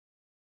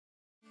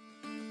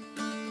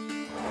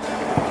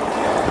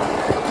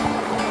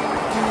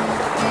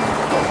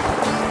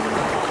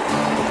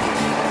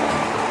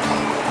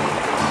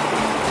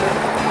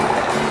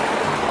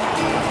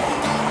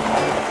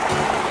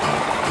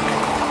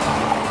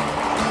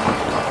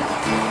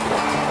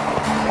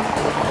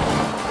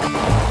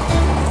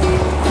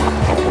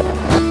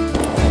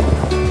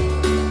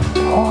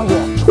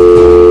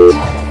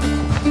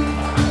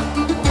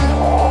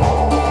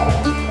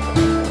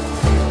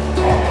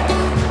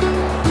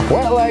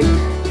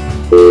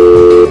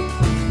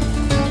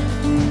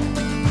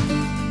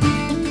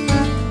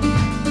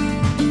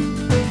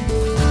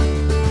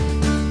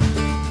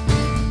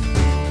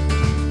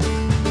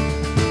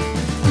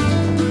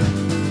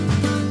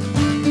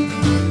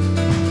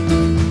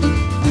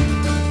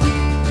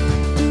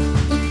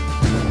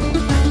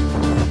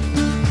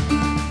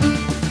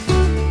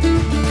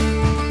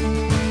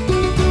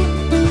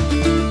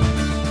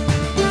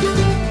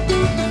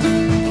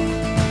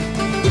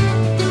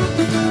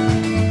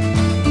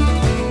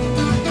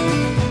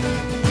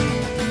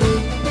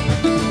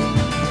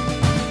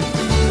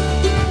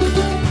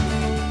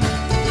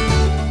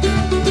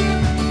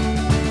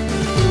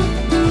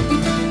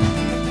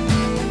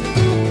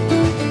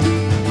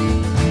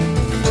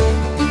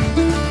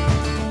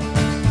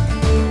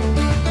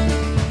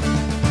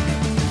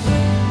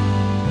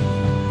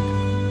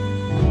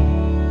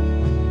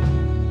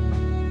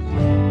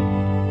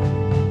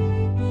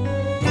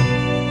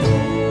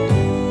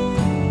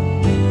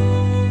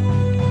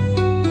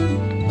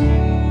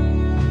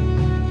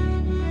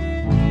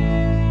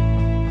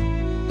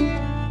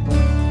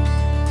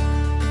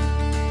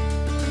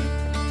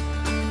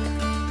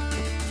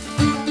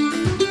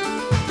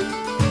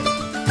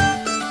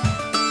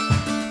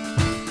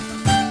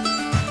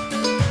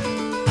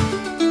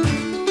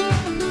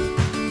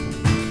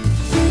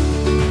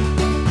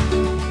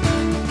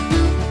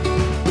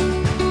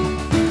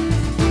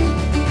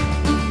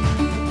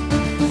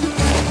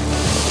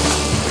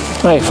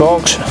Hey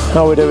folks,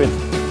 how are we doing?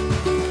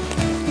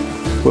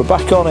 We're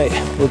back on it.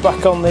 We're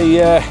back on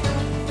the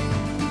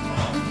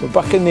we're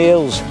back in the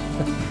hills.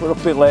 We're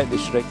up in Lake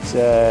District.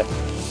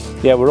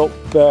 Yeah, we're up.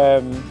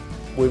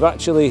 We've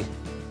actually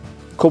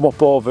come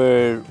up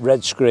over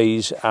Red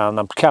Screes and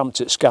I'm camped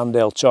at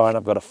Scandale Tower.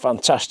 I've got a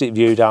fantastic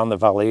view down the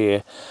valley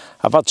here.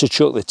 I've had to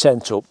chuck the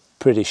tent up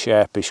pretty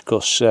sharpish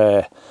because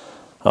the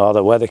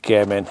weather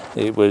came in.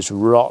 It was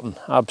rotten,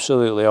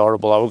 absolutely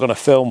horrible. I was going to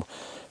film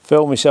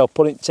myself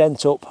putting the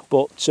tent up,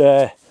 but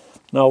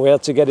no, we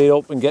had to get it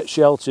up and get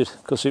sheltered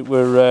because it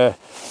were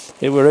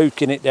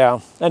hooking it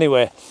down.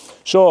 Anyway,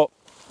 so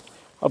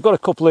I've got a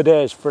couple of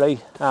days free,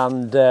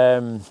 and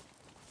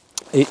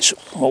it's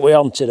what we're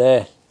on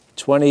today,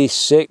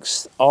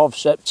 26th of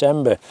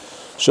September.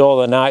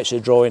 So the nights are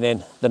drawing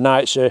in. The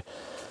nights are,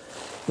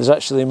 there's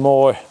actually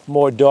more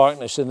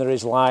darkness than there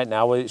is light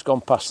now. It's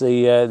gone past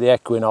the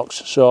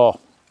equinox. So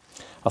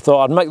I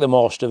thought I'd make the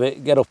most of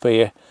it, get up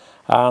here,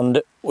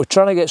 and we're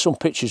trying to get some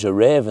pictures of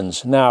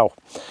ravens. Now,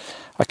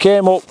 I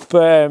came up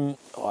a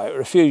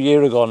few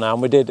years ago now,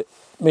 and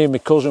me and my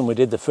cousin, we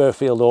did the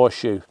Fairfield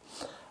Horseshoe,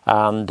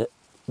 and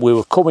we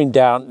were coming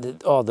down.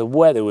 Oh, the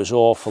weather was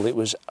awful. It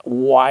was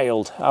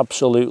wild,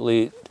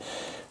 absolutely,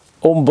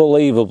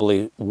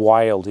 unbelievably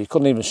wild. You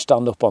couldn't even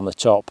stand up on the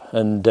top.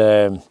 And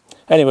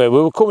anyway,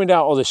 we were coming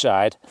down the other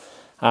side,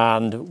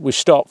 and we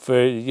stopped for,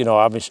 you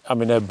know,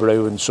 having a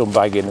brew and some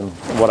bagging and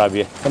what have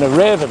you. And a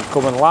raven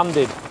come and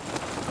landed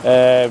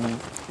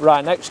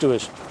right next to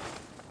us,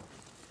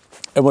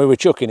 and we were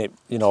chucking it,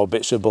 you know,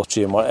 bits of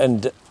butty and what.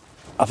 And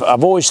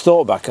I've always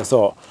thought back. I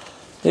thought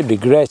it'd be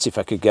great if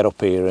I could get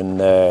up here and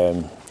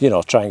you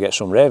know, try and get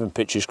some raven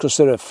pictures, because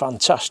they're a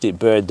fantastic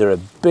bird. They're a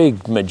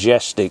big,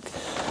 majestic.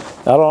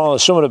 I don't know,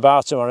 there's something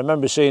about them. I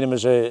remember seeing them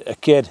as a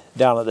kid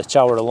down at the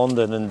Tower of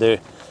London, and they're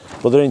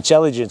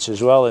intelligent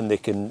as well, and they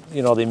can,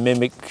 you know, they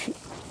mimic.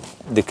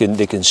 They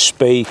can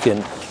speak,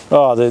 and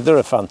oh, they're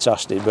a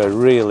fantastic bird.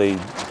 Really,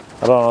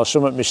 I don't know,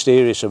 something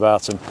mysterious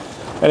about them.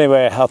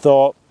 Anyway, I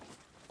thought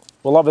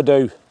we'll have a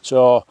do.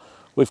 So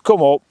we've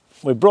come up,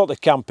 we've brought the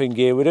camping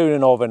gear, we're doing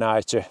an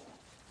overnighter.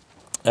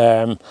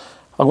 I'm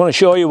going to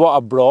show you what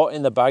I brought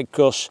in the bag,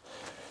 because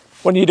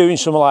when you're doing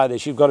something like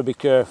this, you've got to be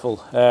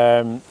careful.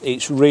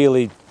 It's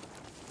really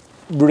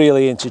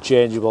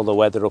interchangeable, the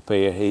weather up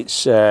here.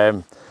 It's,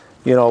 you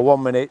know,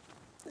 1 minute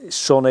it's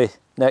sunny,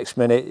 next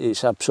minute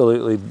it's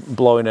absolutely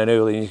blowing and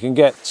hooling. You can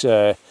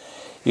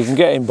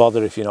get in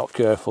bother if you're not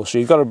careful, so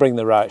you've got to bring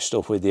the right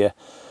stuff with you.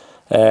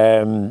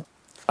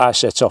 I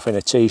set off in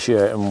a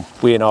t-shirt, and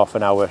within half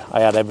an hour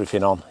I had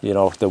everything on. You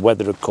know, the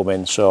weather had come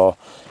in, so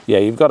yeah,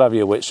 you've got to have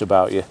your wits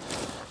about you.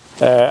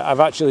 I've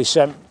actually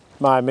sent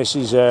my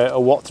missus a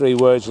what 3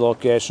 words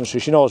location, so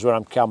she knows where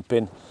I'm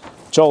camping.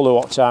 Told her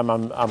what time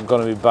I'm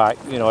going to be back.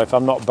 You know, if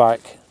I'm not back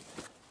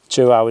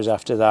 2 hours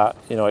after that,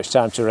 you know, it's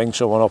time to ring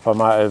someone up. I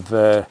might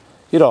have,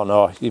 you don't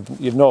know,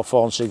 you've no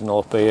phone signal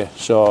up here,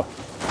 so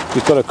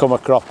you could have come a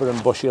cropper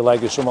and bust your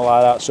leg or something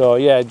like that. So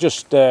yeah,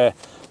 just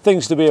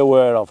things to be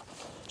aware of.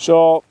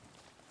 So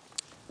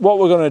what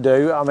we're going to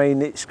do, I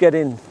mean, it's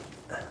getting,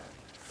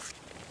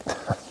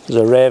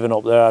 there's a raven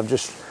up there. I'm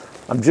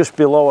just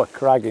below a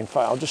crag. In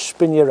fact, I'll just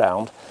spin you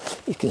around.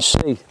 You can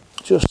see,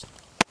 just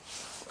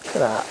look at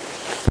that,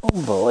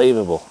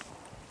 unbelievable.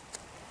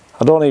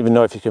 I don't even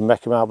know if you can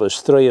make them out, but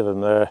there's 3 of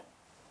them there,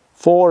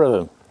 4 of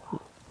them.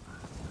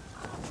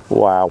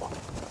 Wow.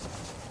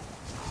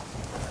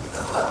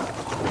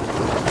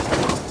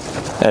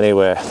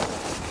 Anyway,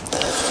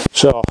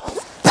 so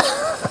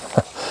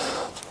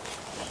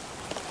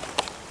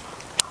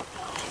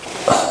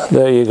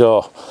there you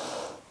go.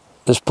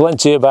 There's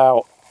plenty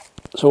about.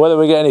 So whether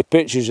we get any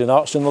pictures or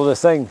not, it's another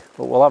thing,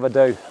 but we'll have a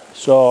do.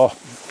 So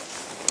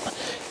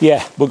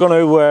yeah, we're gonna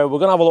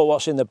have a look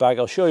what's in the bag.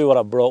 I'll show you what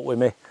I brought with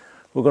me.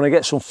 We're gonna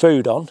get some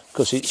food on,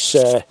 because it's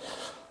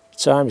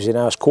time's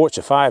now, it's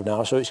 4:45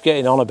 now, so it's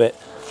getting on a bit.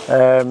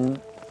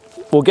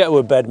 We'll get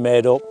our bed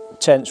made up.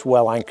 Tent's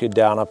well anchored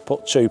down. I've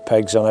put 2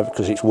 pegs on it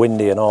because it's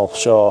windy and all.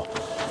 So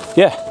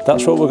yeah,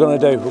 that's what we're going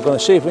to do. We're going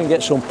to see if we can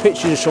get some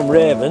pictures of some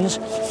ravens.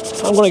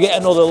 I'm going to get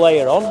another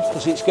layer on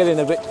because it's getting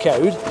a bit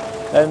cold.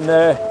 And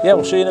yeah,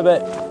 we'll see you in a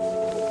bit.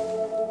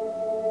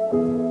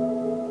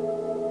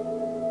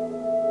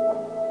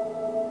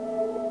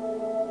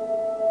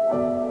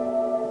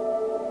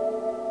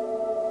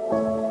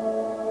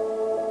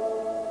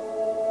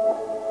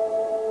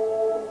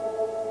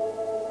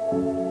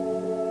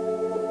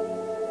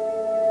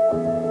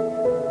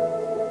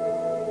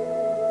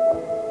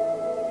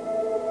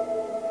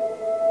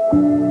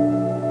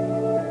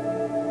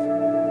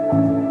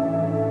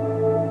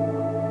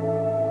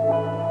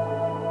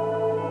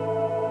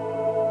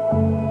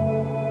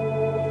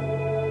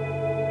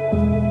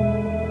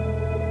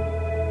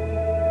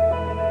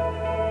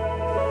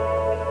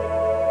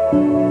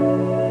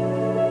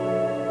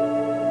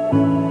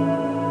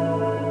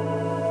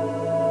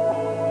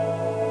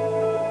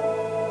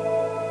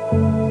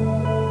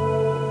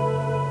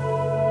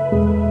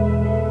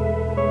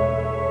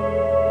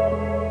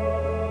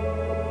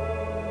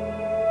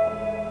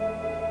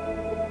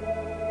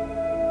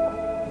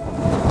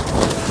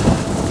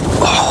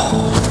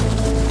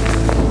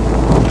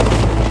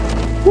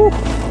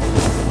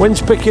 Wind's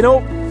picking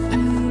up.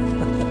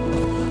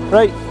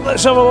 Right,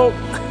 let's have a look.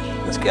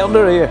 Let's get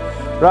under here.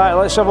 Right,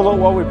 let's have a look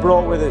what we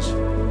brought with us.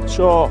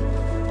 So,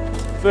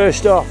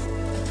 first off,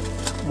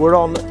 we're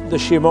on the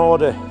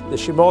Shimoda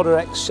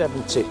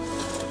X70,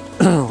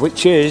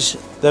 which is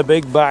the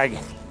big bag.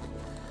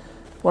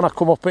 When I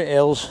come up in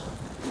hills,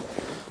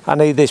 I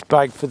need this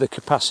bag for the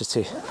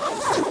capacity.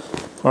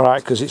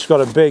 Alright, because it's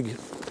got a big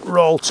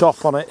roll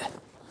top on it,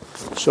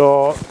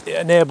 so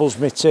it enables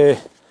me to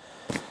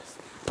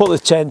put the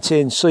tent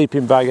in,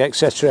 sleeping bag,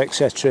 etc,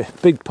 etc.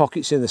 Big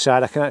pockets in the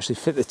side, I can actually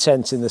fit the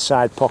tent in the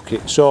side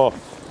pocket. So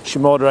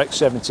Shimoda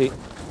X70,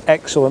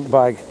 excellent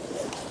bag,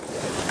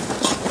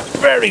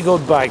 very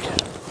good bag.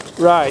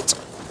 Right,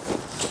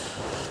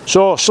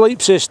 so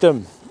sleep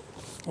system,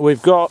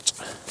 we've got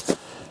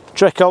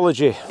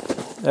Trekology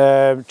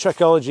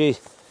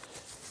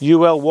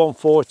UL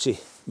 140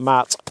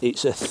 mat.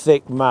 It's a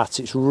thick mat,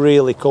 it's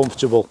really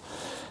comfortable.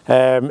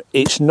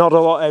 It's not a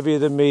lot heavier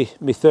than me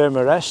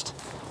Thermarest,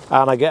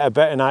 and I get a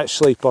better night's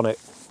sleep on it.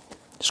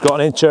 It's got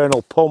an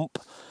internal pump,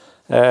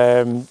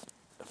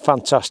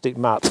 fantastic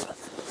mat.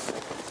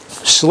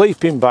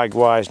 Sleeping bag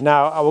wise,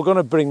 now I was going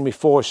to bring me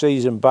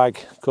 4-season bag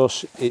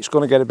because it's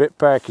going to get a bit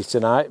perky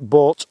tonight,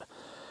 but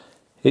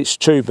it's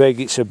too big.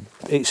 It's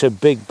a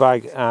big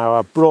bag. Now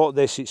I brought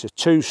this, it's a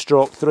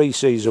 2-stroke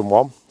 3-season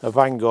one, a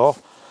Van Gogh.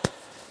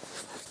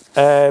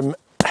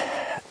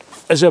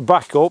 As a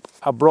backup,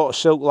 I brought a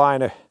silk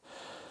liner.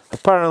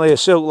 Apparently a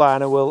silk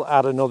liner will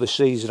add another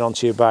season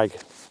onto your bag,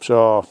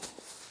 so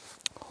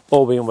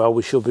all being well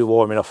we should be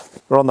warm enough.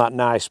 We're on that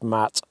nice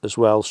mat as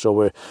well, so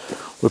we're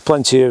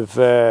plenty of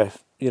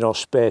you know,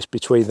 space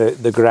between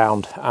the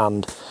ground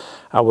and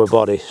our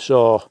body,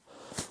 so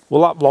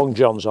we'll have long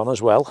johns on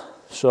as well.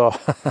 So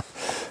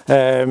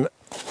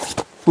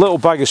little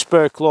bag of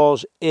spare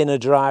clothes in a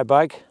dry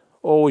bag.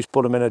 Always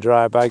put them in a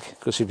dry bag,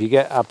 because if you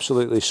get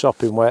absolutely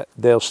sopping wet,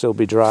 they'll still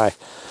be dry.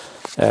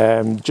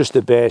 Just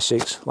the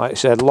basics, like I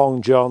said,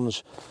 long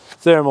johns,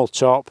 thermal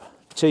top,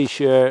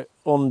 t-shirt,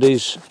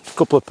 undies, a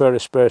couple of pair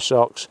of spare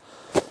socks,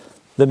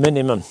 the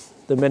minimum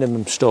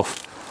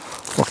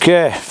stuff.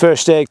 Okay,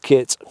 first aid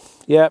kit,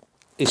 yep,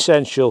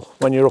 essential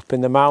when you're up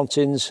in the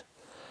mountains.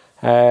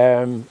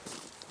 Little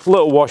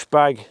wash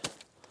bag,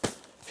 a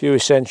few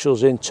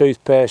essentials in,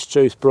 toothpaste,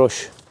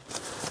 toothbrush,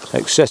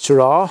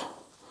 etc.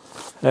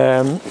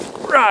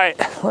 Right,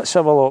 let's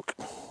have a look.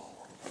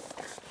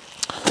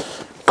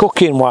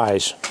 Cooking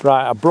wise,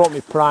 right, I brought me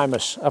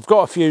Primus. I've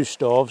got a few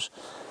stoves.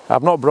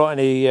 I've not brought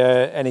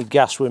any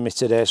gas with me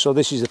today, so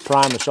this is the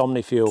Primus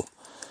Omnifuel.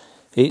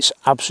 It's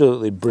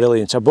absolutely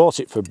brilliant. I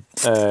bought it for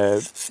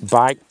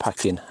bike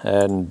packing,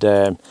 and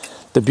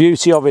the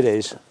beauty of it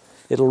is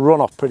it'll run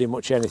off pretty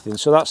much anything.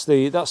 So that's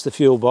the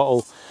fuel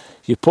bottle.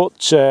 You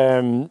put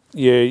your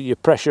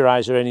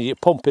pressurizer in, you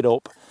pump it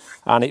up,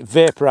 and it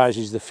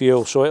vaporizes the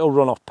fuel, so it'll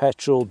run off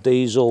petrol,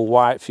 diesel,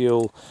 white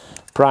fuel,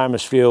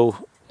 Primus fuel,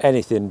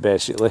 anything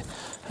basically.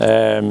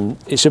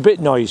 It's a bit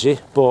noisy,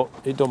 but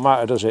it don't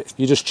matter, does it?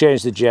 You just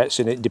change the jets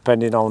in it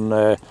depending on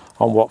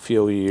what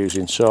fuel you're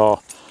using.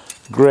 So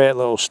great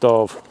little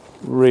stove,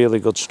 really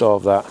good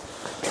stove that.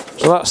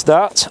 So that's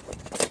that.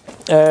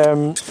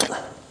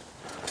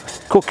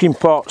 Cooking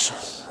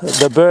pots,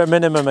 the bare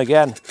minimum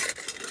again.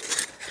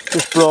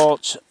 Just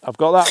brought, I've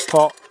got that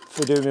pot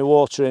for doing my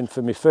water in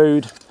for my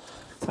food,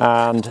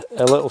 and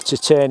a little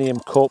titanium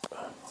cup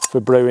for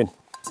brewing,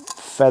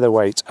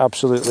 featherweight,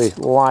 absolutely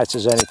light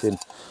as anything.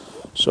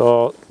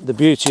 So the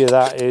beauty of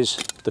that is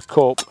the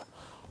cup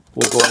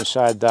will go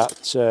inside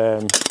that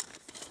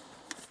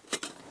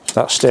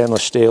that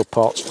stainless steel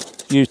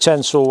pot.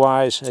 Utensil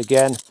wise,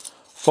 again,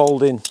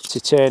 folding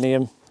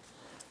titanium,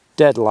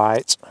 dead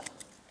light,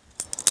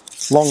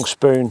 long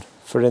spoon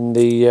for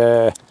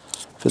the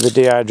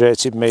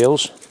dehydrated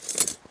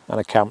meals, and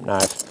a camp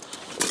knife.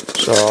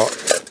 So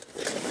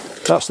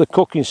that's the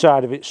cooking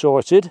side of it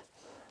sorted.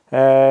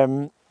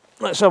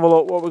 Let's have a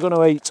look what we're going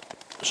to eat.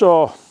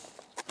 So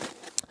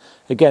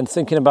again,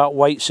 thinking about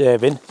weight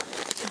saving,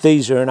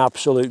 these are an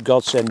absolute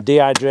godsend.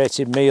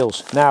 Dehydrated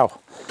meals. Now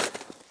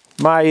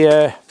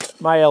my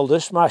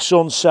eldest, my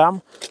son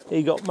Sam,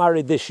 he got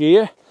married this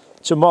year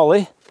to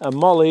Molly, and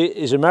Molly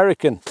is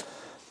American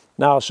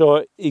now,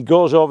 so he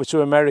goes over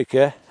to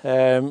America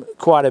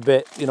quite a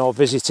bit, you know,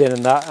 visiting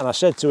and that. And I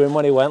said to him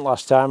when he went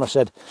last time, I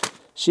said,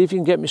 see if you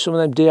can get me some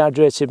of them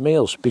dehydrated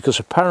meals, because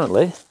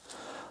apparently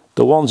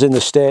the ones in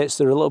the States,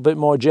 they're a little bit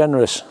more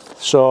generous.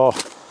 So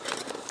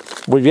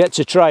we've yet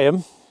to try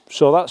them.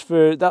 So that's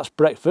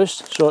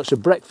breakfast. So it's a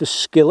breakfast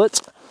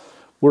skillet.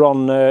 We're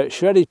on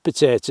shredded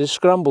potatoes,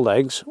 scrambled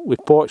eggs with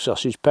pork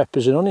sausage,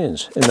 peppers and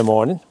onions in the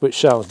morning, which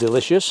sounds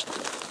delicious.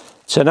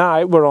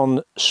 Tonight we're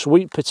on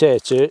sweet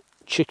potato,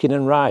 chicken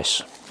and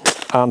rice.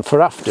 And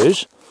for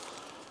afters,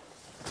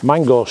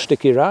 mango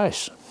sticky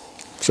rice.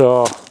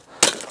 So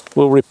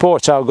we'll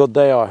report how good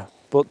they are,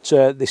 but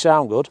they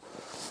sound good.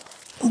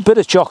 A bit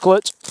of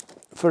chocolate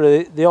for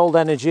the old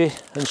energy,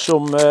 and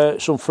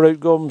some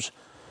fruit gums.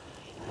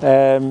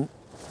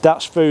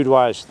 That's food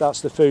wise,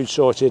 that's the food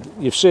sorted.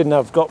 You've seen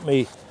I've got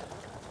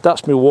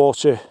that's my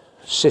water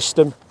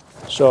system.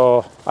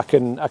 so I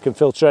can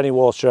filter any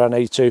water I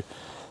need to.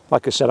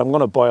 Like I said, I'm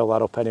going to boil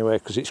that up anyway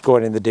because it's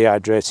going in the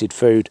dehydrated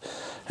food.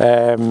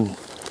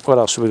 What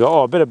else have we got?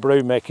 Oh, a bit of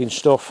brew making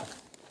stuff.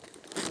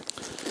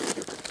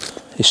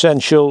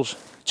 Essentials,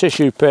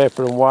 tissue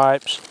paper and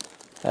wipes.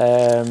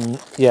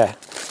 Yeah,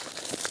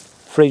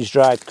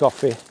 freeze-dried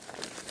coffee,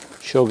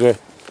 sugar,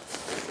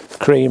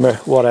 creamer,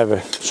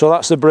 whatever. So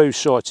that's the brew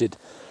sorted.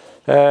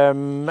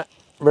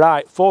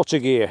 Right, photo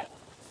gear.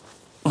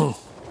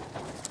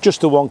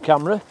 Just the one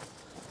camera.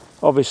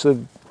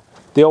 Obviously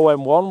the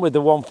OM1 with the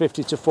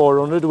 150 to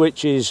 400,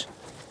 which is,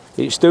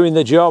 it's doing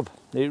the job.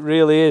 It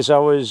really is. I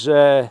was,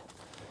 you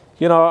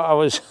know, I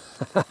was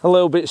a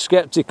little bit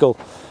skeptical,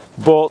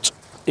 but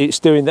it's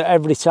doing that.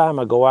 Every time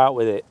I go out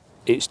with it,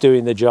 it's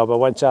doing the job. I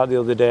went out the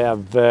other day.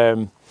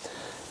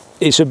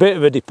 It's a bit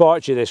of a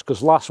departure this,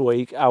 because last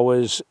week I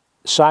was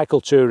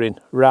cycle touring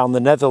around the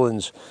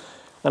Netherlands,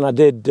 and I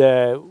did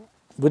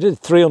we did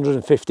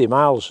 350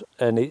 miles,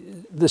 and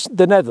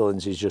the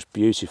Netherlands is just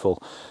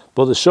beautiful,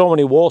 but there's so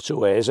many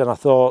waterways, and I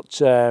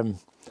thought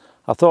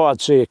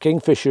I'd see a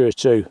kingfisher or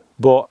two,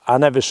 but I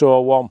never saw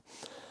one.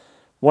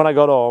 When I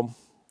got home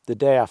the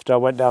day after, I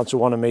went down to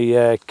one of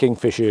my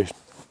kingfisher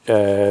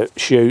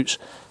shoots,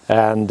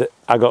 and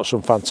I got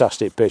some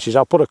fantastic pictures.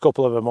 I'll put a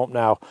couple of them up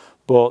now,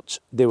 but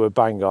they were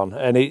bang on,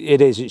 and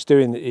it's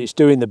doing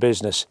the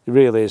business. It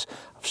really is.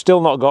 I've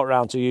still not got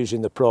around to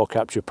using the Pro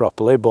Capture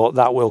properly, but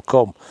that will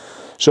come.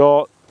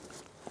 So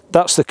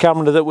that's the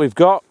camera that we've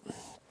got.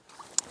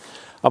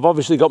 I've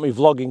obviously got my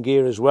vlogging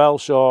gear as well,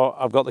 so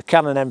I've got the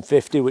Canon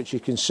M50, which you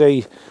can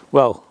see,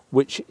 well,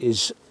 which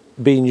is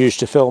being used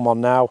to film on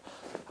now.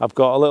 I've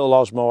got a little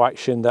Osmo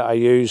Action that I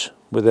use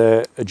with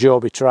a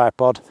Joby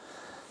tripod.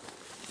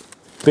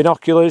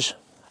 Binoculars,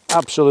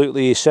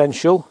 absolutely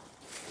essential.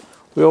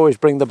 We always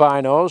bring the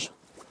binos.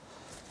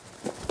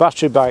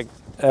 Battery bag,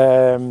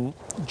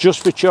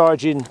 just for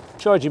charging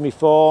my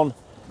phone,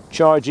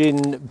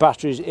 charging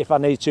batteries if I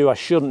need to. I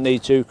shouldn't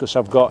need to because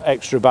I've got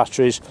extra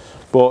batteries,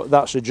 but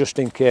that's a just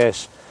in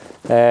case.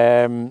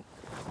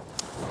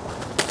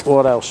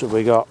 What else have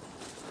we got?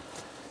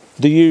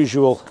 The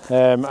usual.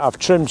 I've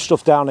trimmed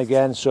stuff down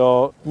again,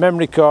 so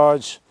memory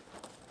cards,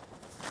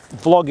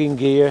 vlogging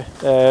gear,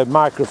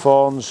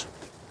 microphones.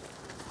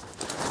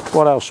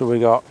 What else have we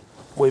got?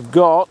 We've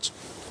got,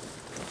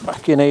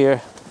 back in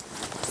here,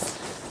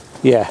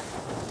 yeah,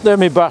 they're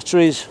my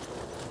batteries,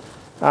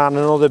 and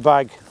another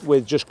bag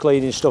with just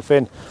cleaning stuff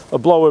in, a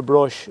blower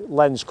brush,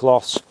 lens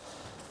cloths,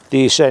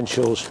 the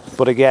essentials,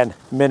 but again,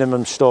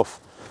 minimum stuff.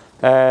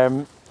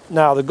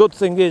 Now the good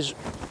thing is,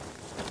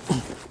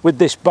 with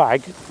this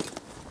bag,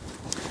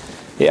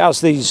 it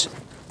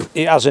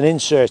has an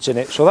insert in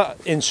it, so that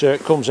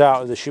insert comes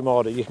out of the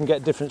Shimoda. You can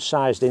get different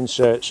sized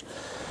inserts.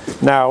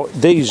 Now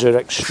these are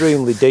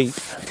extremely deep,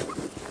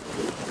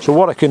 so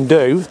what I can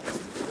do,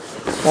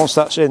 once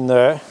that's in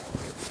there,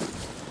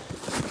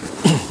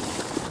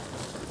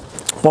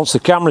 once the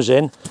camera's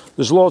in,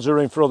 there's loads of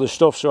room for other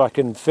stuff, so I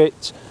can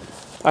fit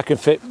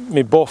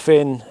my buff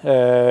in.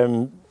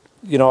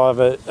 You know, I have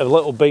a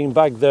little bean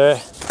bag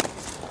there,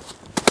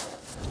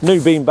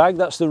 new bean bag.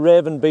 That's the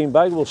Raven bean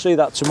bag. We'll see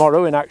that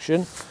tomorrow in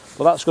action,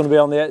 but that's going to be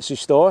on the Etsy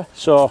store,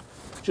 so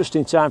just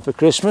in time for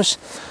Christmas.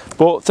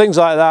 But things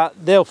like that,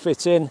 they'll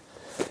fit in.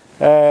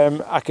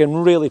 I can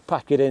really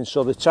pack it in,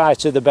 so the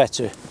tighter the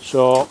better.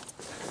 So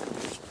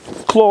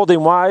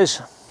clothing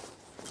wise,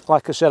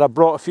 like I said, I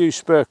brought a few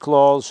spare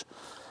clothes,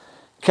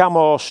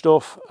 camo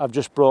stuff. I've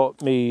just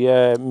brought me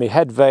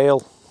head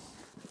veil,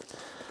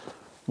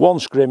 one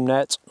scrim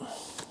net,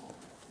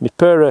 my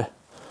pair of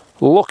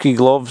lucky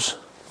gloves,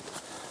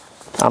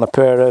 and a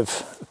pair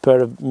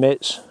of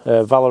mitts,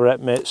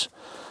 Vallerrett mitts.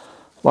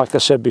 Like I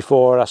said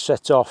before, I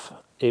set off.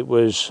 It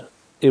was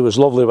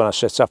lovely when I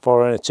set off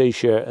wearing a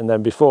t-shirt, and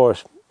then before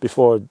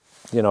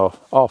you know,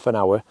 half an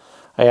hour,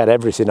 I had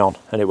everything on,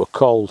 and it was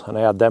cold, and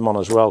I had them on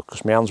as well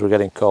because my hands were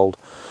getting cold.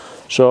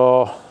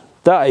 So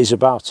that is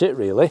about it,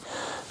 really.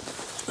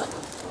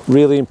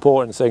 Really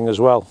important thing as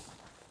well,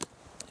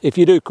 if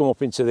you do come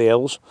up into the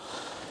hills,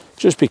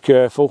 just be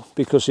careful,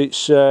 because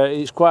it's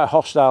quite a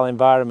hostile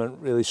environment,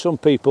 really. Some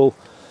people,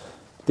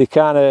 they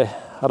kind of,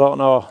 I don't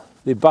know,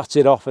 they bat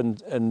it off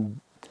and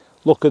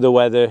look at the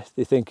weather,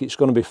 they think it's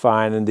going to be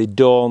fine, and they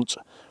don't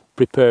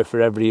prepare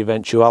for every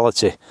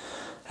eventuality.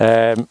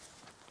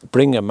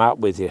 Bring a map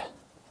with you.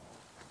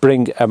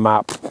 Bring a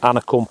map and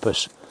a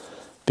compass,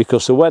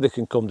 because the weather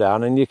can come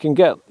down and you can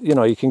get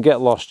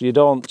lost. You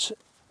don't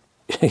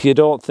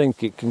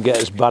think it can get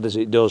as bad as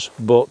it does,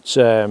 but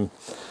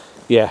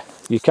yeah,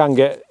 you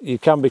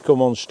can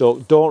become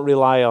unstuck. Don't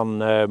rely on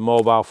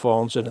mobile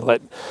phones and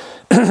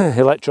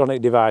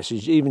electronic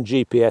devices, even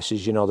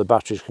GPSs. You know, the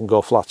batteries can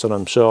go flat on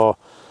them. So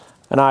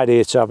an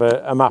idea to have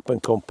a map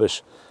and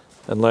compass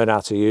and learn how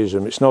to use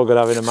them. It's no good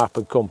having a map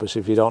and compass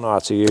if you don't know how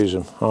to use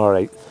them. All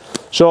right,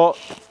 so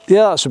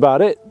yeah, that's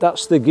about it.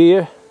 That's the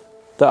gear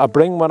that I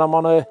bring when I'm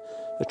on a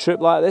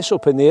trip like this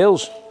up in the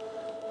hills.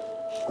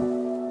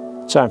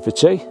 Time for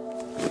tea.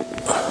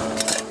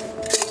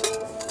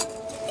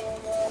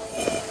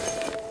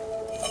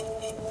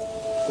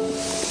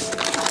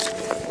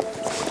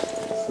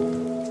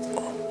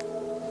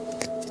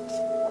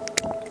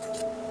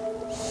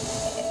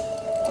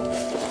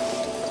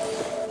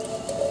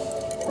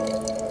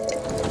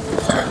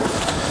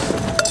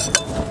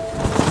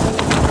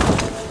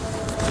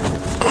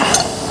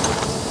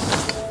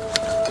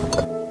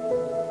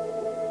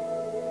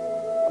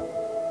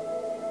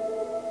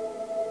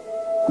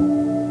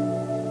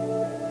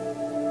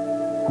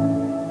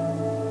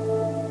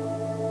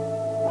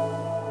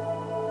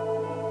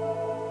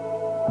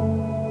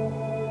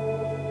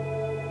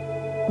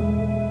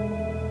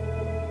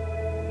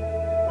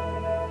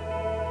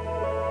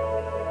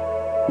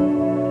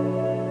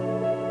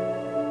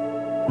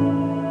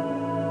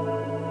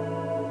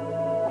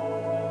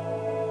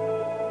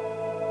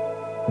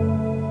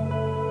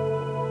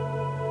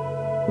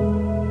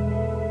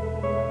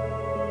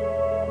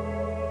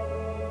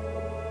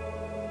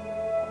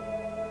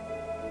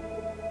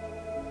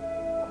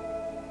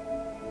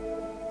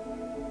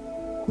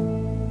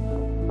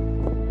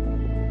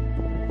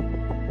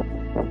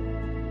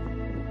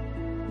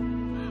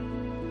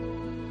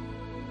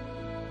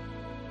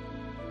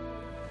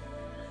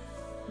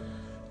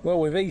 Well,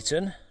 we've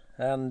eaten,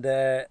 and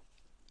I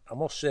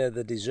must say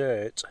the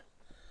dessert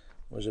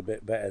was a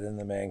bit better than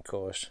the main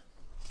course.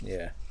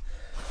 Yeah,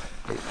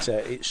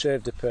 it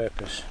served a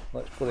purpose,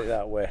 let's put it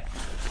that way.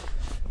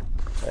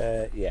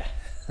 Yeah.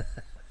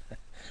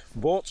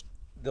 But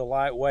they're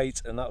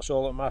lightweight, and that's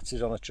all that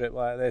matters on a trip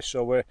like this.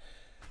 So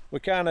we're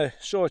kind of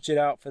sorted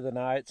out for the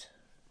night.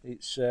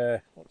 It's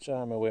what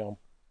time are we on?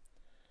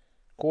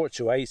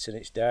 7:45, and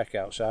it's dark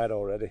outside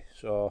already.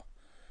 So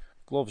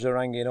gloves are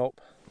hanging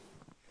up.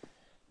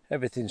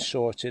 Everything's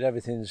sorted.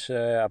 Everything's.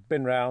 I've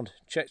been round,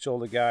 checked all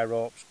the guy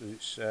ropes because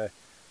it's like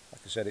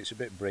I said, it's a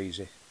bit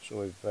breezy.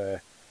 So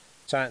we've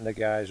tightened the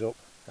guys up,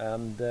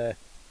 and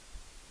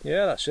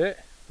yeah, that's it.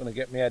 I'm gonna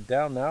get my head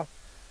down now.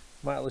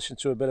 Might listen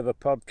to a bit of a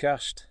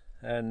podcast,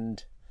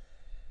 and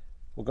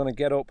we're going to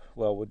get up.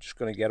 Well, we're just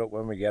going to get up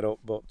when we get up,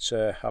 but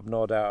I've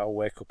no doubt I'll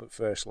wake up at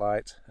first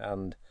light.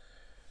 And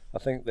I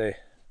think the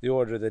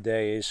order of the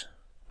day is,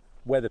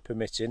 weather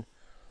permitting,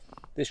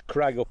 this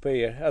crag up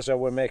here. As I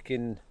were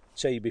making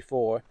tea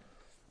before,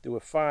 there were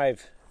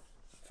five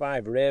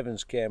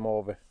ravens came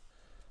over,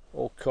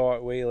 all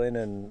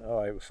cartwheeling, and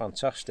oh, it was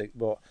fantastic.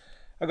 But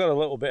I got a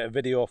little bit of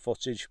video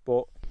footage,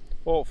 but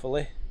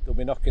hopefully they'll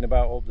be knocking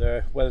about up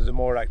there. Whether they're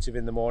more active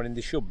in the morning,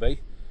 they should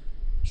be.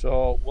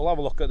 So we'll have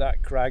a look at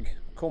that crag,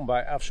 come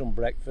back, have some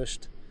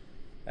breakfast,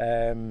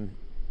 then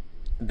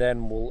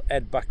we'll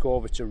head back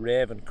over to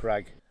Raven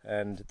Crag,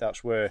 and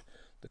that's where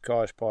the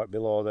car's parked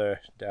below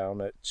there, down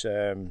at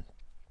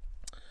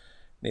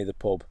near the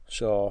pub.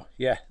 So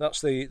yeah,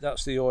 that's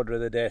the order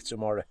of the day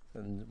tomorrow,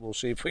 and we'll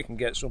see if we can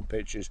get some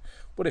pictures.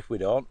 But if we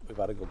don't, we've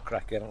had a good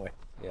crack, haven't we?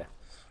 Yeah.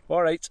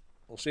 All right,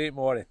 we'll see you in the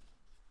morning.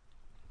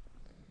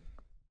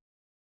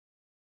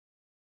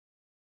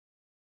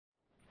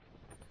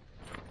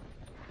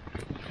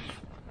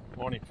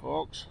 Morning,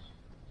 folks.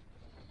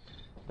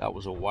 That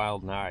was a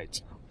wild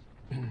night.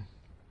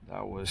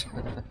 That was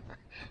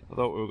I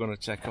thought we were going to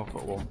take off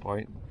at one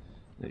point.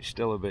 It's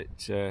still a bit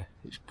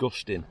it's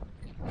gusting.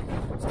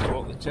 I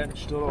thought the tent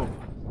stood up.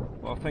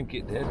 Well, I think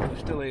it did. We're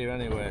still here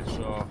anyway,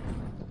 so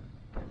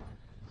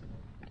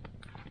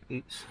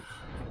it's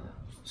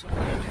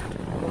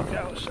look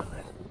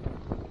outside.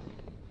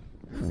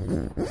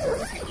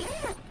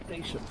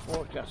 Decent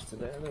forecast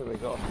today. There we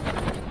go.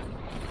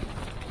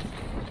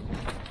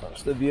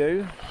 That's the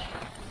view.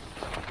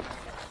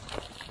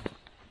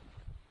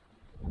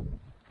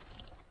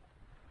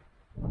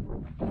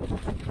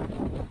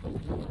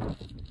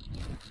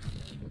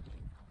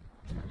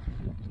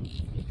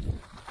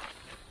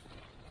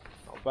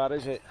 Not bad,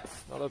 is it?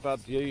 Not a bad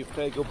view. You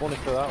pay good money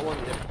for that,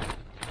 wouldn't you?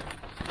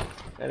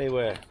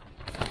 Anyway,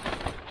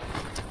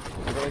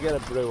 we're going to get a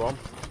brew on.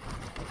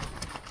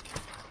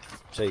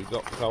 See, it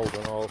got cold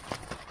and all.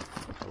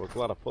 So we're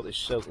glad I put this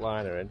silk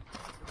liner in.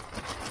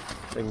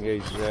 Thing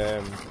is,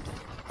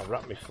 I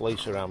wrapped my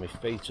fleece around my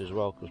feet as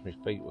well because my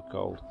feet were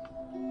cold.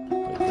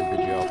 It did the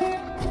job.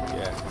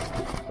 Yeah.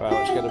 Right,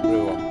 let's get a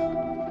brew on.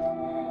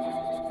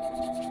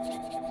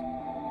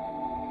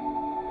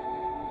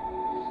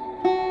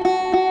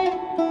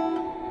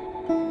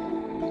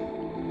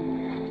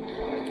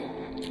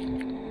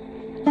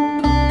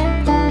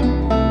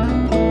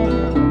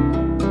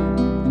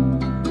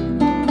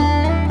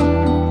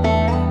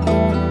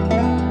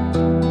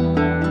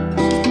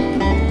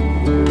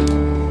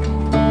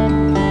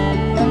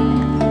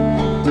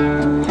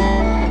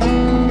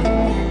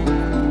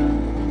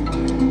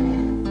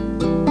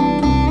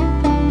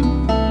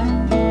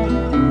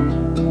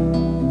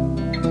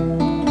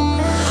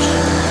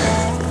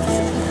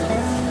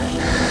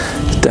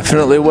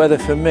 Definitely weather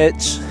for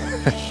mitts.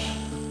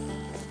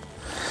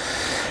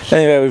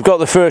 Anyway, we've got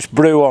the first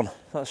brew on.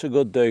 That's a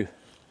good do.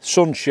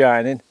 Sun's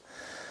shining.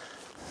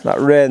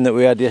 That rain that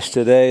we had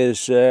yesterday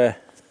is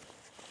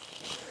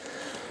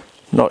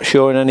not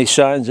showing any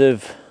signs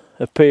of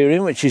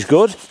appearing, which is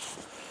good.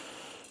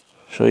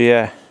 So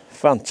yeah,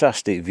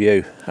 fantastic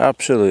view.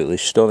 Absolutely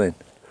stunning.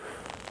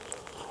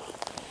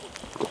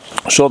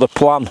 So the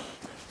plan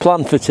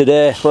for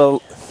today,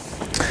 well,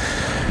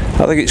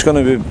 I think it's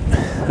going to be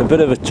a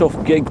bit of a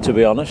tough gig, to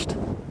be honest,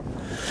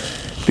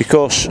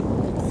 because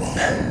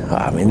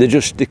I mean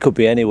they could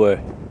be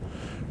anywhere.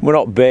 We're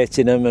not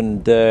baiting them,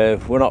 and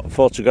we're not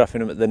photographing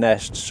them at the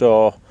nest,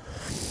 so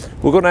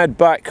we're going to head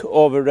back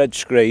over Red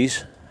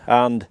Screes.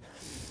 And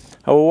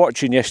I was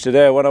watching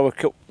yesterday when I was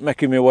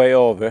making my way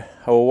over,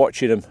 I was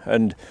watching them,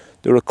 and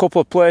there were a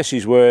couple of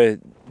places where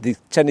they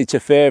tended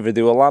to favour,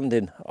 they were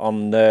landing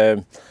on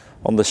the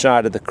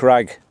side of the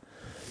crag.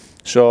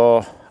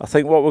 So I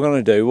think what we're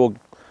going to do, we'll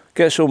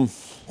get some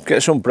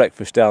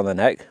breakfast down the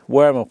neck,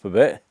 warm up a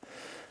bit,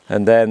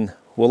 and then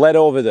we'll head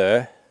over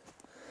there,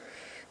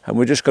 and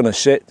we're just going to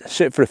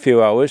sit for a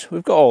few hours.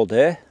 We've got all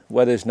day,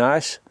 weather's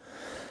nice,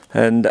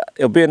 and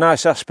it'll be a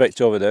nice aspect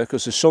over there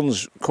because the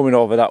sun's coming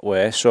over that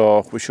way,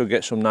 so we should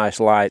get some nice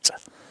light.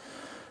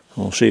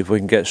 We'll see if we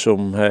can get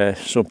some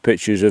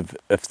pictures of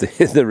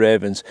the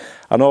ravens.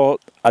 I know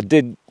I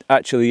did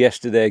actually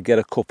yesterday get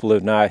a couple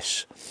of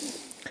nice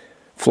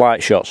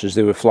flight shots as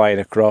they were flying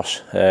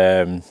across.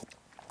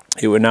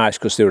 it were nice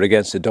because they were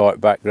against the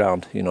dark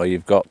background. You know,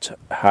 you've got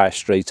High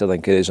Street, I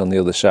think it is, on the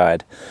other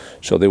side,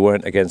 so they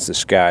weren't against the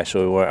sky,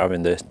 so we weren't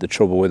having the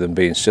trouble with them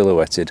being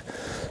silhouetted.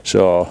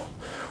 So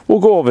we'll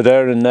go over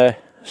there and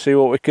see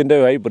what we can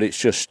do, eh? But it's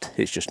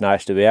just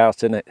nice to be out,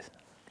 isn't it?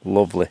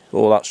 Lovely.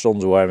 Oh, that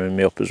sun's warming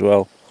me up as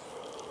well.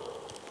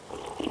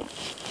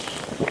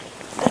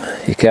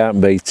 You can't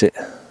beat it.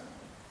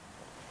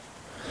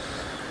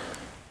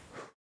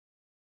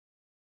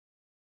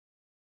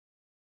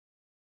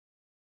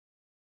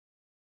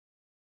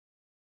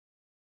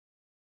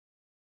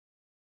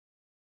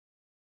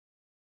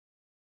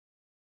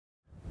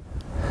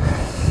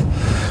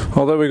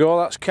 Well, there we go,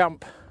 that's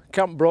camp.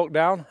 Camp broke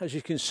down, as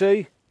you can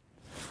see.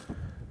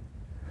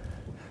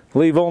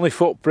 Leave only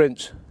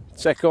footprints,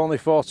 take only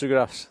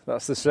photographs,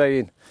 that's the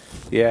saying.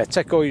 Yeah,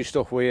 take all your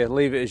stuff with you,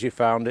 leave it as you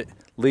found it,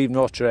 leave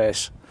no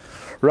trace.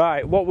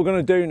 Right, what we're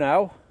going to do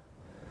now,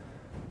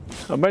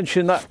 I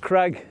mentioned that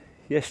crag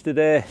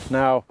yesterday.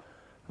 Now,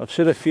 I've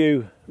seen a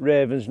few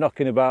ravens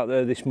knocking about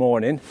there this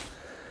morning.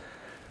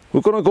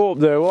 We're going to go up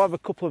there, we'll have a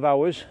couple of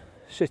hours,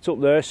 sit up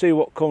there, see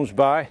what comes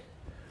by.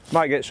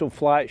 Might get some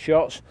flight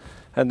shots,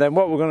 and then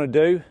what we're going to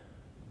do,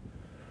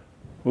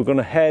 we're going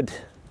to head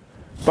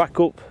back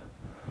up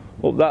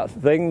that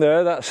thing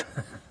there. That's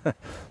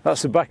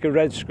that's the back of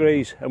Red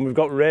Screes, and we've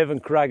got Raven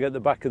Crag at the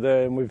back of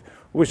there, and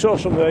we saw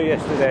some there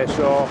yesterday.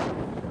 So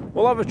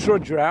we'll have a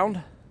trudge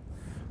round.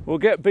 We'll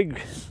get Big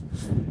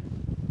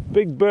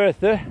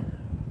Bertha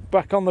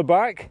back on the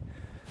back,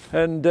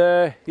 and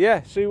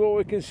yeah, see what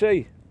we can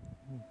see.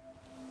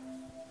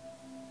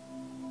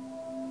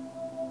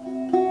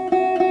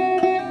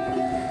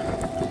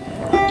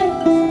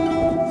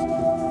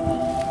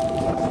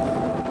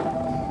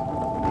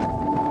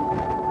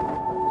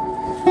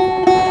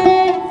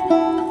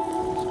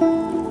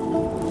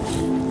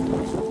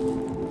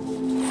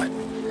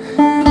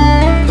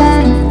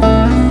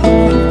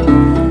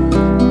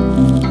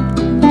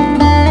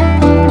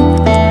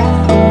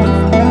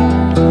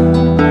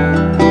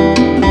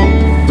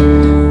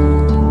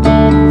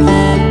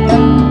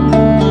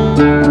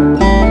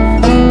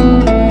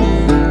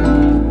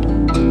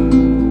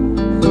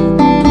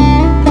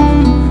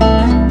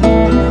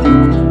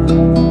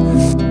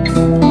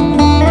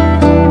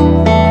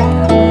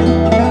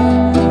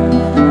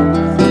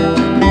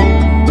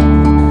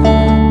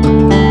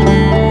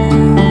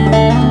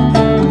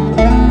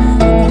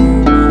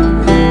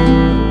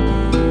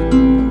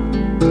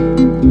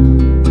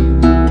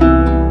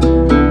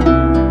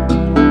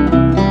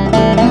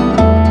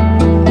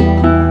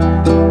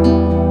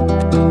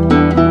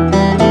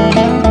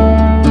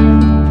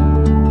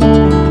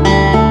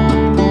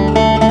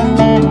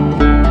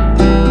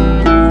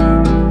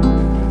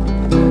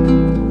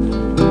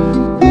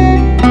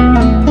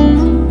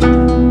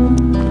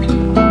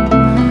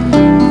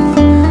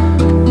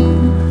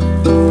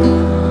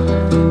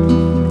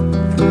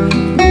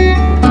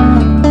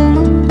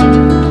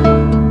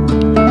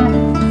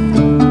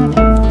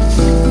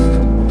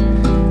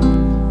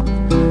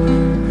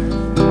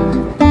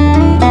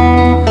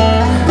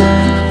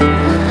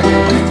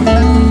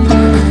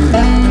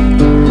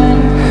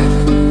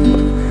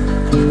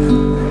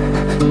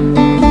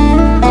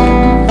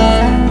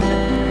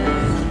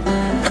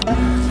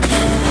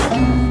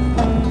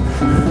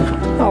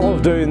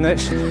 Doing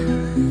this.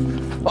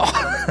 Oh,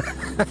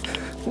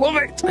 love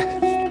it.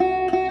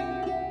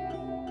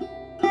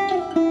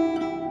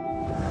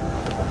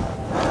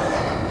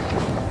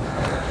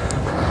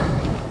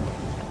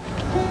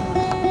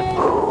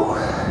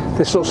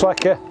 This looks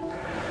like a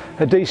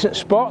decent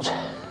spot.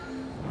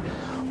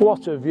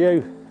 What a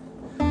view.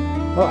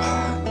 Oh,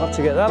 I've got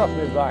to get that off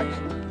my back.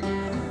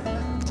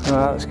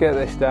 Right, let's get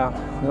this down.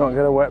 We don't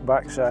get a wet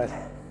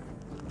backside.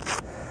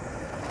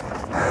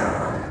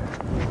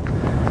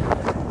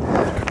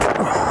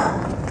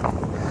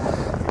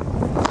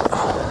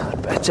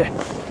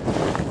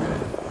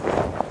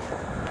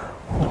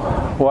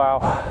 Wow.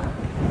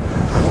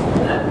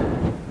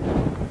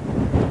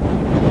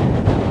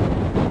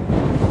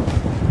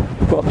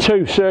 Got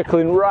two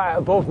circling right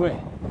above me.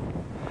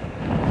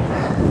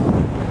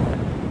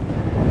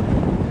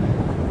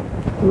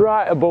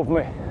 Right above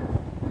me.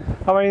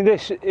 I mean,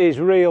 this is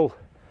real,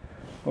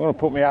 I'm going to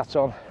put my hat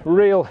on,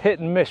 real hit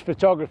and miss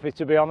photography,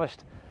 to be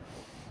honest,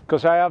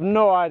 because I have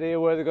no idea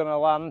where they're going to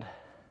land.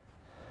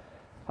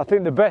 I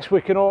think the best we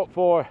can hope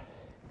for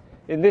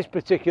in this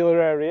particular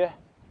area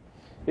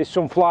is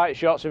some flight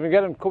shots. If we get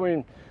them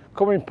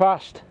coming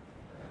past,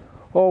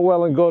 all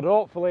well and good.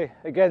 Hopefully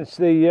against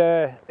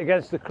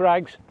the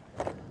crags.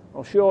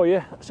 I'll show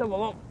you. Let's have a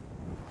look.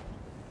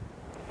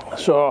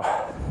 So,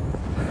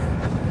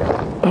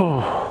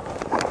 oh,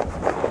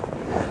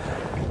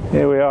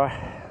 here we are.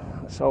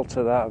 Let's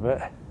alter that a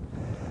bit.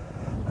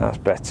 That's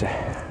better.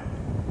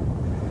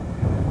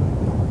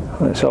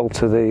 Let's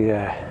alter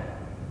the.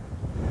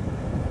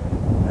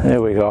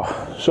 There we go.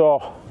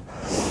 So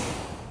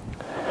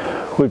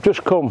we've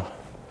just come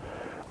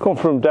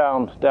from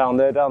down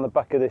there, down the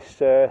back of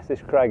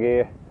this crag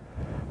here,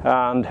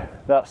 and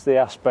that's the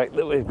aspect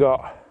that we've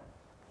got.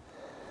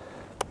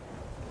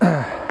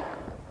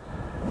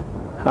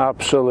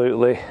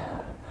 Absolutely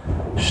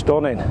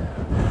stunning.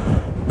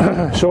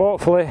 So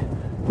hopefully,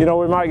 you know,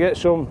 we might get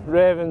some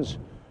ravens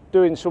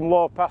doing some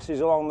low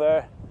passes along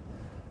there,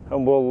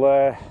 and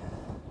we'll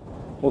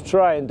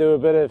try and do a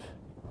bit of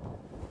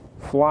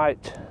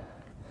flight,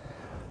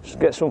 just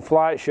get some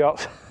flight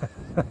shots.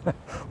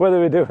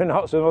 Whether we do or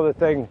not's another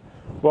thing,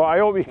 but I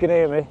hope you can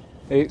hear me.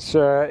 It's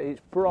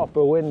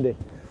proper windy,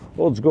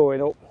 flood's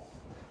going up,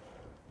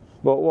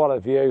 but what a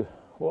view,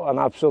 what an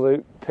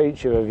absolute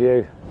peach of a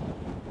view.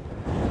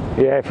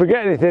 Yeah, if we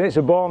get anything, it's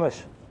a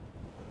bonus,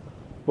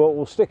 but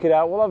we'll stick it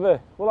out.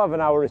 We'll have an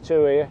hour or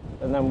two here,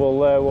 and then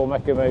we'll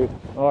make a move.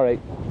 All right.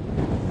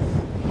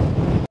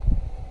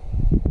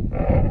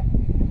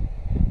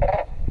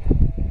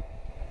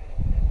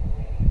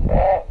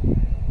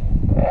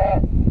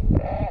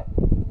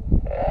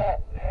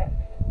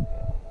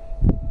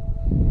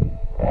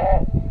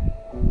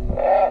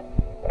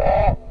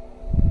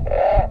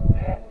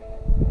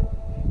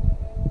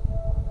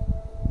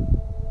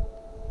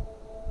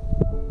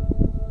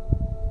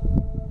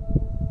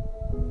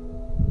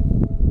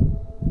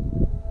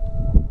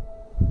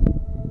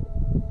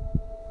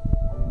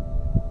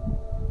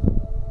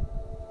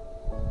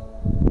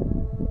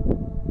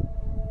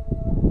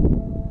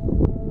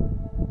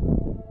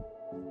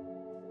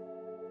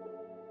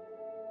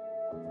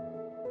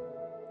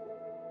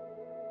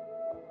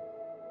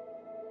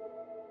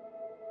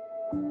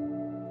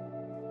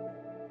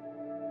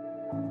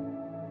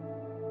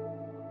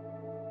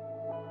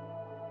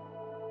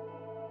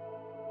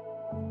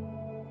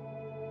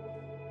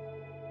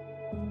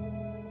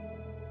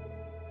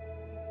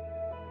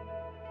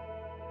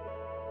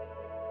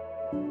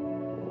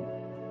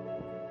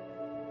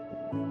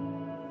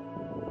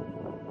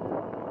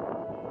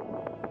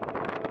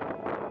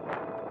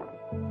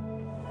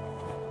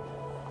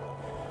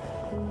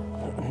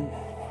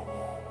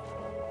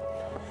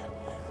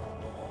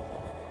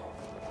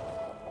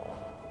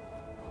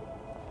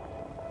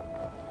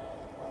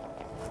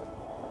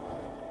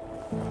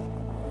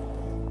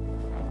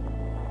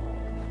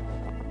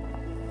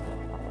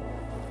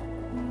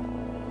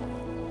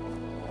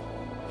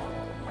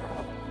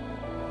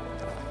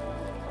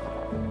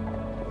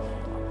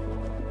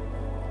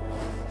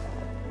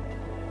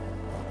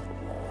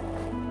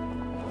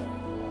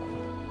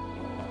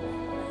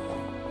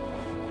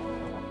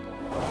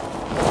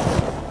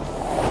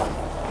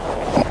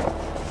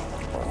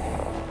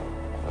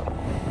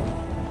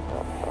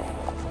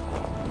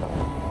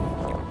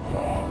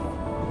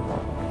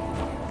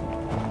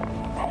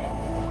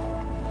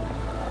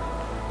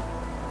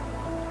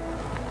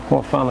 Well,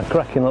 I found a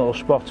cracking little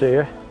spot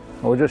here.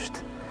 We're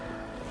just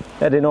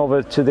heading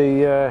over to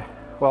the,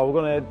 well,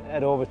 we're going to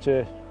head over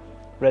to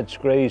Red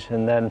Screes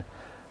and then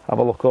have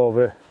a look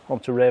over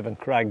onto Raven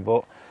Crag,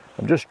 but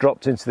I've just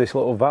dropped into this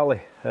little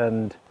valley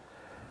and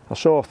I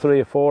saw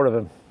 3 or 4 of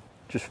them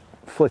just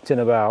flitting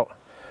about,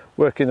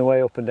 working their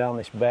way up and down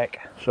this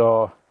beck.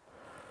 So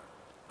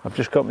I've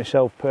just got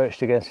myself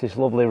perched against this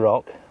lovely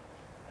rock,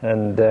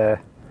 and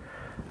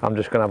I'm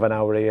just going to have an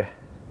hour here.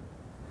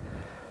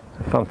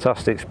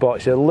 Fantastic spot.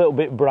 It's a little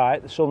bit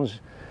bright. There's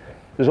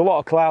a lot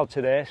of cloud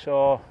today,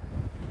 so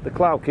the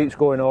cloud keeps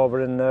going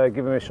over and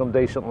giving me some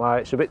decent light.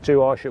 It's a bit too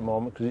harsh at the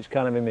moment because it's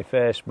kind of in my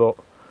face, but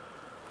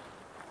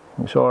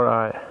it's all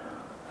right.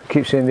 I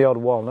keep seeing the odd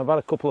one. I've had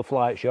a couple of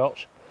flight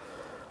shots,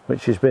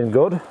 which has been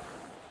good.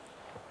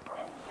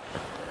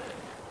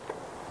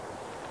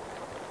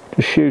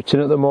 Just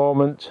shooting at the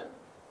moment.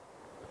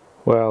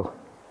 Well,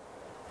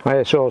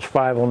 ISO is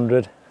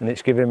 500 and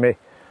it's giving me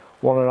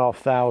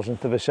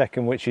 1.5 of a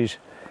second, which is,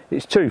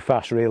 it's too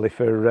fast really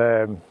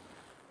for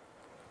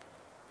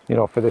you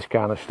know, for this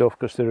kind of stuff,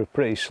 because they're a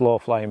pretty slow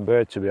flying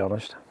bird, to be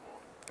honest,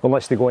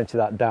 unless they go into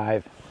that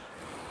dive.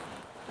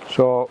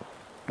 So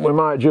we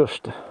might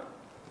just,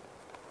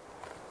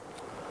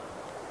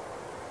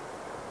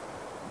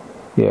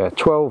 yeah,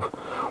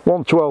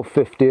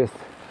 1/12/50th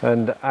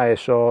and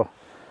ISO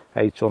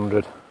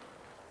 800,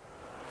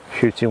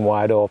 shooting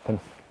wide open.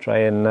 Try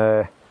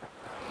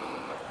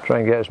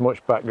and get as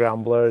much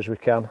background blur as we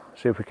can,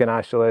 see if we can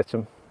isolate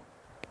them.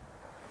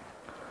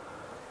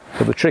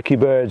 But the tricky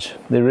birds,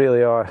 they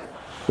really are,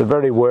 they're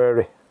very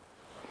wary.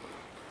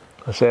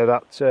 I say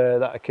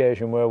that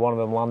occasion where one of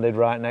them landed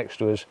right next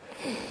to us,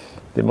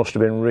 they must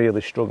have been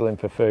really struggling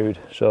for food,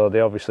 so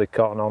they obviously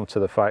cotton on to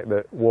the fact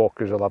that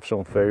walkers will have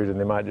some food and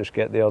they might just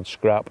get the odd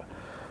scrap.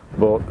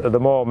 But at the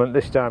moment,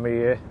 this time of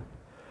year,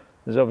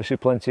 there's obviously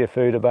plenty of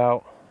food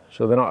about,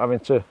 so they're not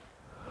having to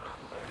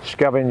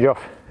scavenge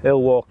off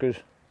hill walkers.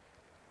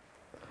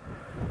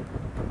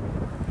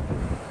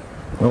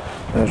 Oh,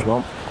 there's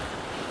one.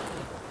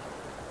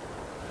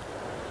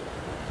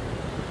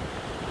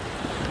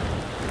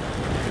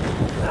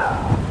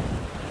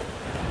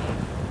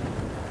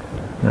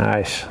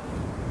 Nice.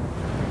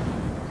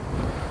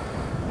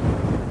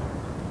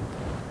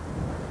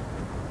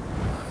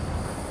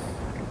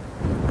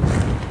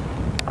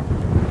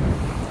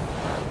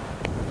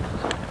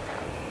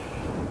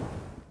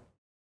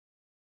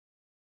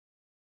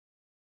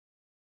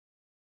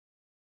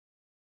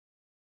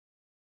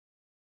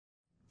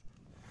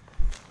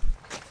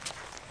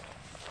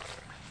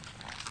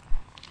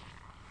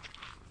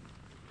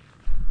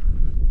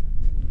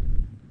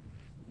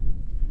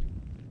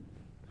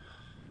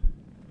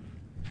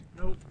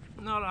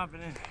 Not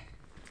happening.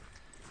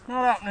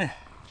 Not happening.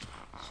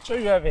 It's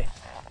too heavy.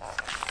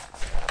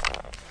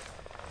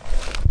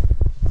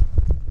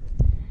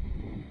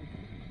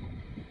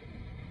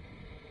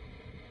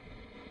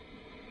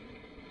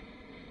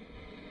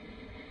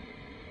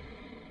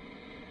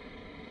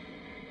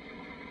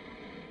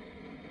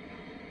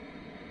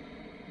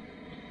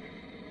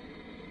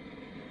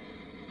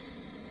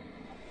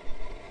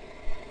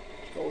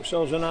 Got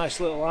ourselves a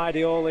nice little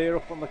hidey hole here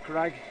up on the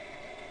crag.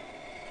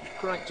 Just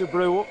cranked a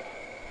brew up.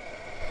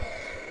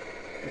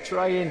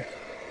 We're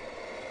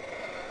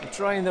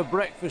trying the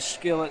breakfast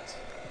skillet.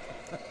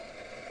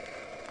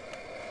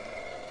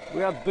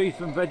 We had beef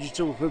and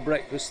vegetable for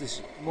breakfast. This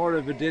is more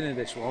of a dinner,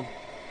 this one.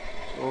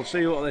 So we'll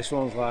see what this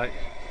one's like.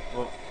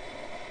 But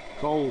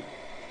cold.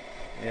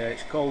 Yeah,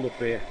 it's cold up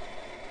here.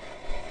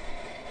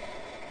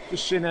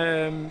 Just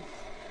seen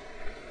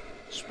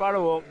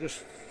sparrowhawk just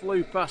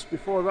flew past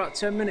before about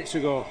 10 minutes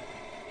ago.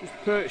 Just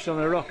perched on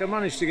a rock. I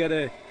managed to get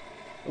a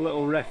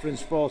little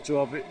reference photo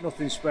of it,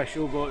 nothing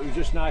special, but it was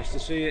just nice to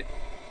see it.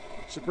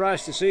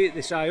 Surprised to see it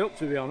this high up,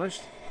 to be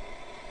honest.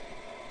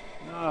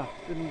 No,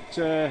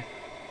 didn't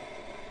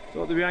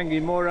thought they'd be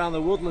hanging more around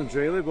the woodlands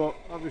really, but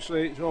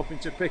obviously it's hoping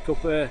to pick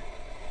up you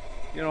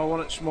know, one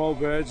at small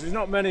birds. There's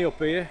not many up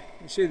here. You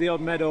can see the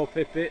odd meadow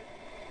pipit.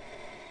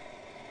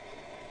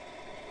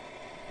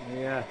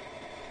 Yeah,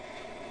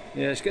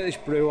 let's get this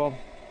brew on.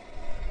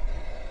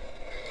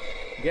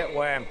 Get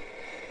warm.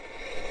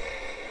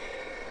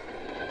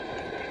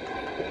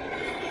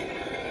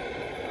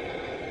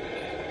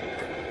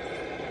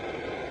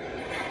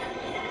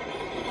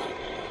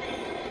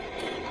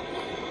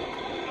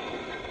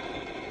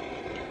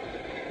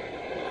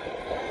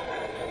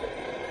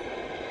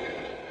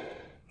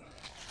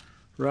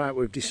 Right,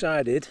 we've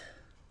decided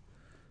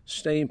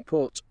staying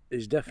put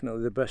is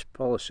definitely the best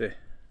policy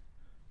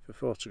for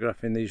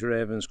photographing these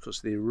ravens, because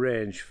they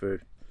range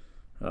for,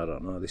 I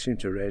don't know, they seem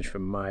to range for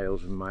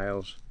miles and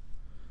miles.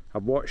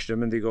 I've watched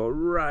them and they go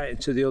right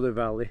into the other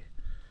valley,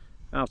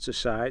 out of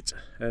sight,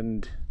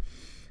 and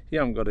you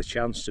haven't got a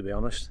chance, to be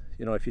honest,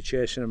 you know, if you're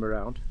chasing them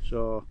around.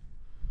 So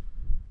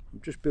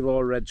I'm just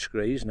below Red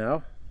Screes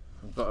now.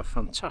 I've got a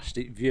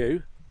fantastic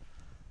view.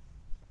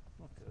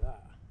 Look at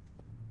that.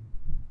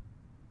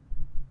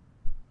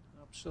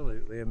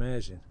 Absolutely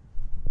amazing.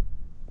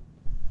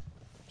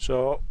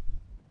 So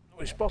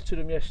we spotted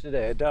them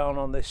yesterday down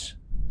on this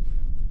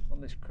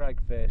crag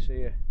face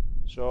here.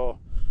 So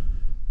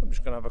I'm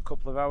just going to have a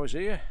couple of hours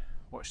here,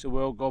 watch the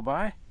world go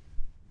by.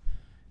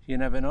 You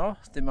never know,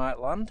 they might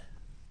land.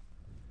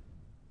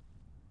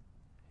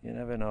 You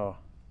never know.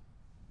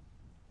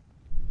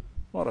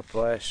 What a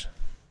place.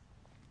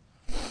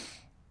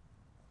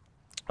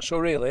 So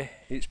really,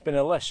 it's been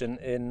a lesson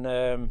in,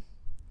 well,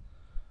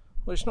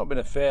 it's not been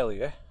a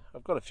failure.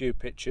 I've got a few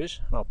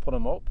pictures and I'll put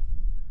them up.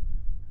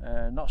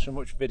 Not so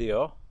much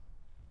video,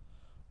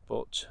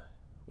 but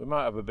we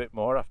might have a bit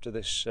more after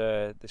this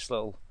this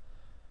little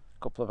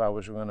couple of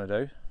hours we're going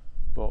to do.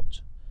 But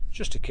it's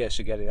just a case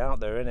of getting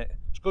out there, isn't it?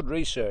 It's good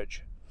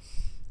research.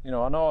 You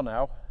know, I know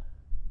now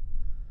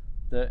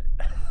that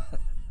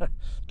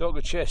don't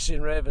go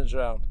chasing ravens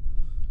around,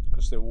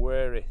 because they're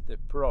wary, they're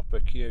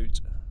proper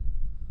cute,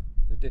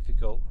 they're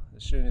difficult.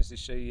 As soon as they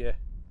see you,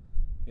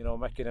 you know,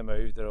 making a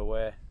move, they're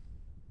away.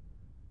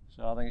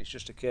 So I think it's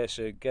just a case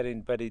of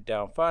getting bedded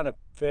down, find a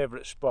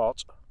favourite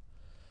spot,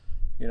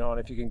 you know,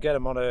 and if you can get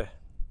them on a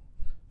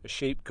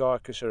sheep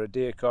carcass or a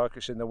deer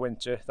carcass in the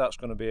winter, that's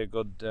going to be a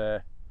good,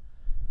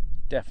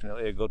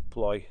 definitely a good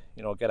ploy,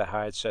 you know, get a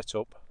hide set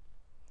up.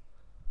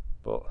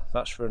 But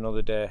that's for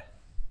another day.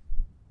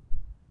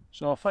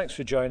 So thanks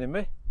for joining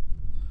me.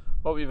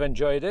 Hope you've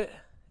enjoyed it.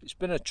 It's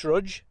been a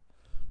trudge,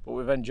 but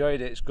we've enjoyed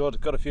it. It's good.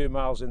 Got a few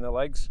miles in the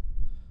legs.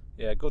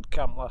 Yeah, good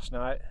camp last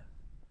night.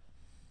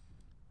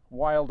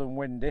 Wild and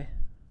windy.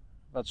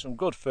 Had some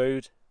good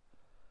food,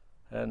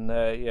 and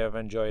yeah, I've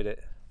enjoyed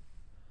it.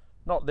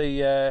 Not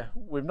the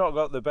we've not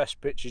got the best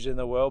pictures in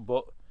the world,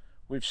 but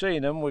we've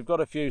seen them. We've got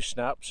a few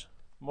snaps,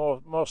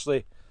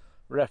 mostly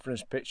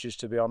reference pictures,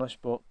 to be honest.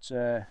 But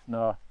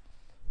no,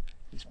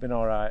 it's been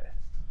all right.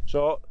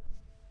 So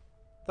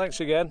thanks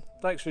again.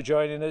 Thanks for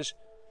joining us.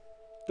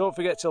 Don't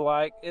forget to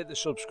like, hit the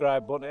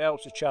subscribe button. It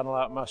helps the channel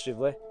out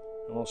massively,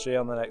 and we'll see you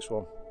on the next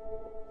one.